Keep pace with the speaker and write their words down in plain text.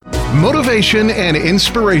Motivation and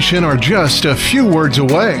inspiration are just a few words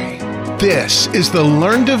away. This is the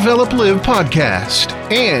Learn, Develop, Live podcast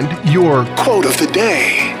and your quote of the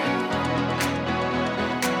day.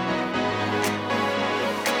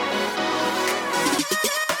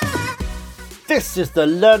 This is the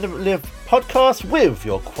Learn, Develop, Live podcast with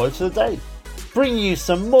your quote of the day. Bringing you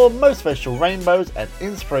some more motivational rainbows and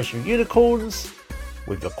inspirational unicorns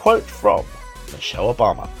with your quote from Michelle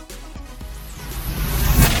Obama.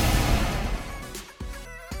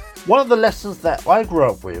 One of the lessons that I grew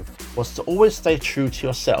up with was to always stay true to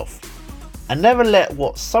yourself and never let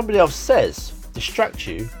what somebody else says distract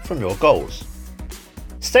you from your goals.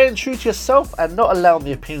 Staying true to yourself and not allowing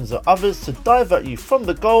the opinions of others to divert you from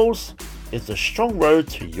the goals is the strong road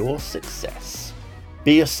to your success.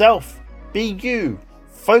 Be yourself, be you,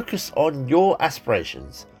 focus on your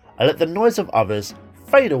aspirations and let the noise of others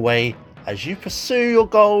fade away as you pursue your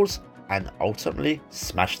goals and ultimately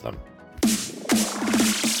smash them.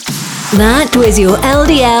 That was your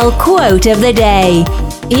LDL quote of the day.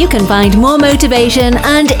 You can find more motivation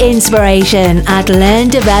and inspiration at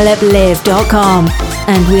learndeveloplive.com,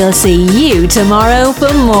 and we'll see you tomorrow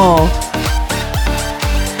for more.